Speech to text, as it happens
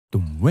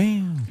Hello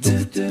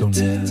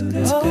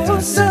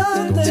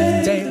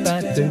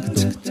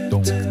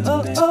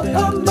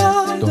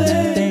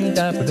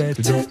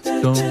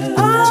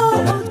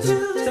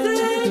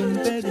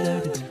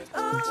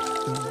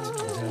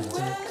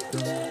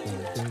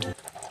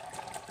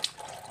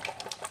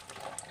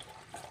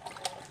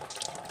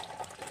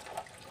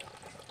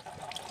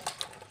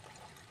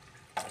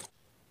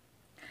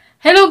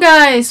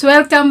guys!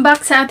 Welcome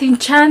back sa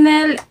ating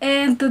channel,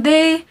 and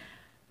today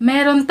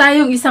meron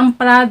tayong isang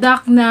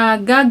product na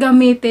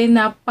gagamitin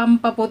na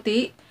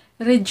pampaputi.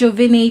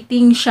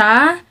 Rejuvenating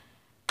siya,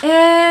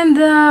 and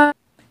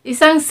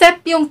isang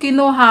set yung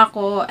kinuha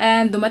ko,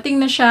 and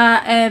dumating na siya,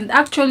 and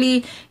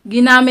actually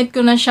ginamit ko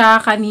na siya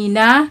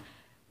kanina.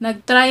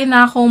 Nag-try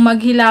na akong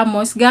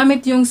maghilamos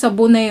gamit yung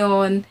sabon na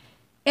yon,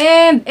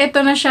 and ito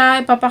na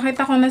siya.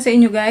 Ipapakita ko na sa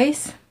inyo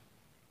guys.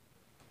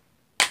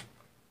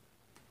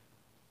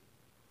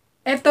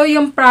 Ito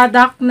yung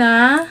product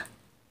na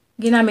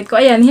ginamit ko.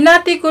 Ayan,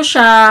 hinati ko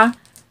siya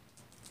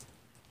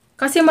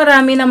kasi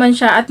marami naman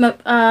siya, at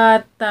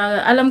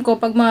alam ko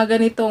pag mga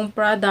ganitong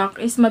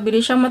product is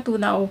mabilis siyang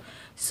matunaw.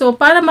 So,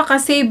 para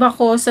makasave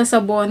ako sa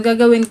sabon,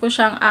 gagawin ko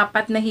siyang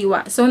 4 na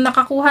hiwa. So,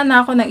 nakakuha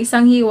na ako ng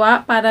isang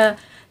hiwa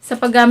para sa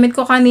paggamit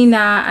ko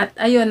kanina, at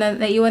ayun,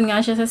 naiwan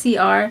nga siya sa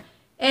CR.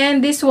 And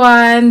this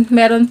one,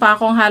 meron pa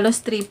akong halos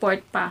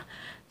 3/4 pa.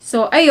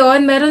 So,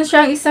 ayun, meron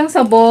siyang isang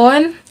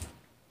sabon,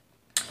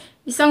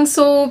 isang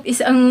soap,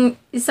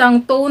 isang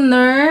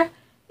toner,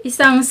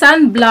 isang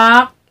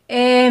sunblock,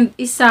 and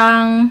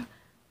isang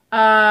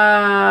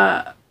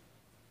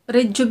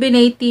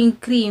rejuvenating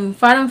cream.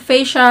 Parang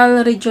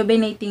facial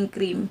rejuvenating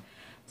cream.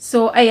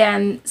 So,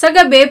 ayan. Sa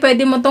gabi,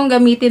 pwede mo tong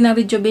gamitin ng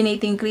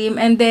rejuvenating cream.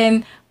 And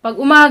then, pag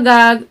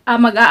umaga,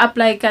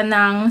 mag-a-apply ka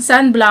ng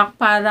sunblock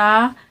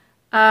para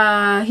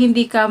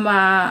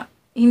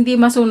hindi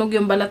masunog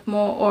yung balat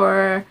mo,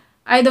 or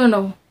I don't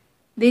know.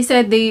 They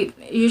said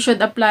you should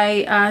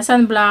apply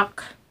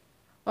sunblock,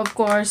 of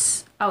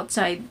course,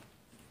 outside.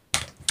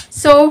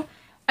 So,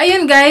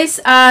 ayun guys,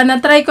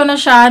 na-try ko na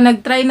siya.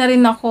 Nag-try na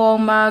rin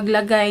ako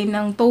maglagay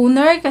ng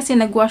toner kasi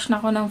nag-wash na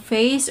ako ng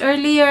face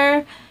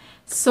earlier.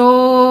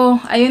 So,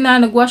 ayun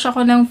na, nag-wash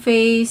ako ng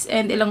face,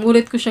 and ilang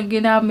ulit ko siyang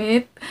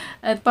ginamit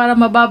at para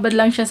mababad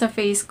lang siya sa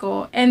face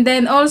ko. And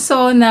then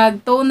also,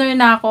 nag-toner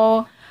na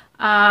ako.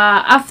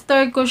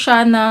 After ko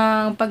siya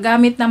ng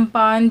paggamit ng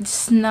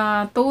Pond's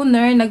na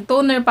toner,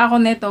 nag-toner pa ako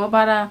nito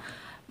para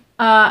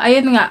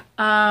ayun nga,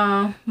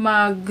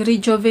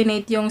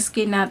 mag-rejuvenate yung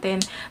skin natin.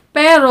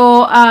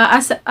 Pero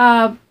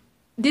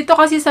dito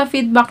kasi sa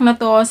feedback na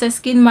to sa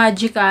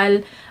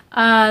Skinmagical,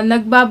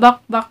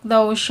 nagbabakbak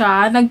daw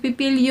siya,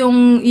 nagpipil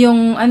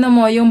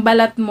yung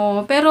balat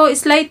mo, pero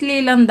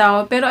slightly lang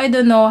daw, pero I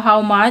don't know how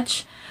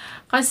much.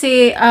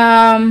 Kasi,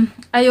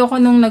 ayoko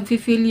nung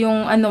nagfi-feel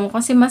yung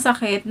kasi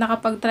masakit.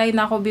 Nakapag-try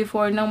na ako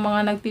before ng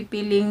mga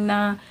nagpipiling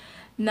na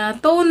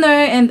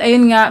toner, and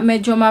ayun nga,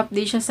 medyo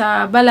ma-update siya sa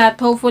balat.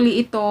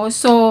 Hopefully ito.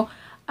 So,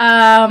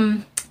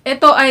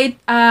 ito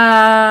ay,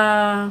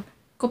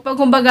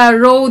 kumbaga,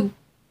 road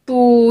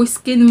to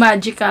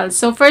Skinmagical.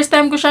 So, first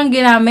time ko siyang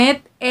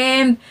ginamit,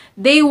 and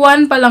day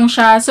 1 pa lang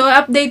siya. So,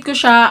 update ko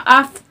siya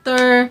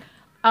after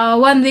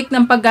 1 week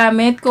ng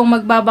paggamit, kung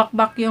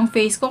magbabakbak yung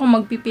face ko, kung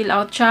magpipil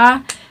out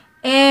siya,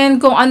 and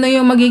kung ano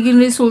yung magiging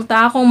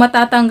resulta, kung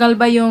matatanggal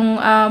ba yung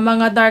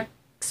mga dark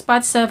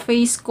spots sa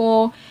face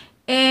ko,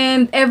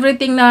 and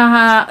everything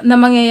na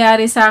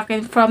mangyayari sa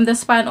akin from the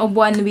span of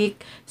 1 week.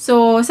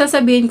 So,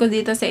 sasabihin ko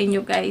dito sa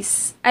inyo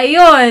guys.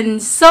 Ayun!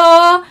 So,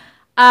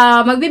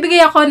 magbibigay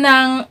ako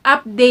ng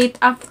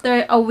update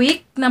after a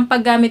week ng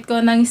paggamit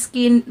ko ng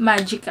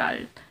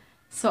Skinmagical.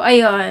 So,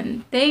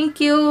 ayun. Thank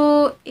you.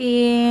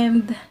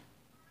 And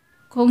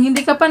kung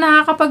hindi ka pa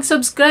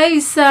nakakapag-subscribe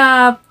sa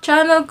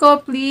channel ko,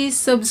 please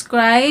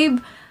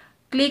subscribe.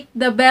 Click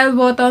the bell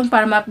button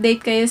para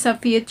ma-update kayo sa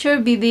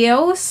future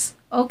videos.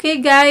 Okay,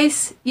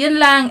 guys.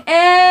 Yun lang.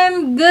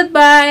 And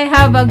goodbye.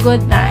 Have a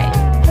good night.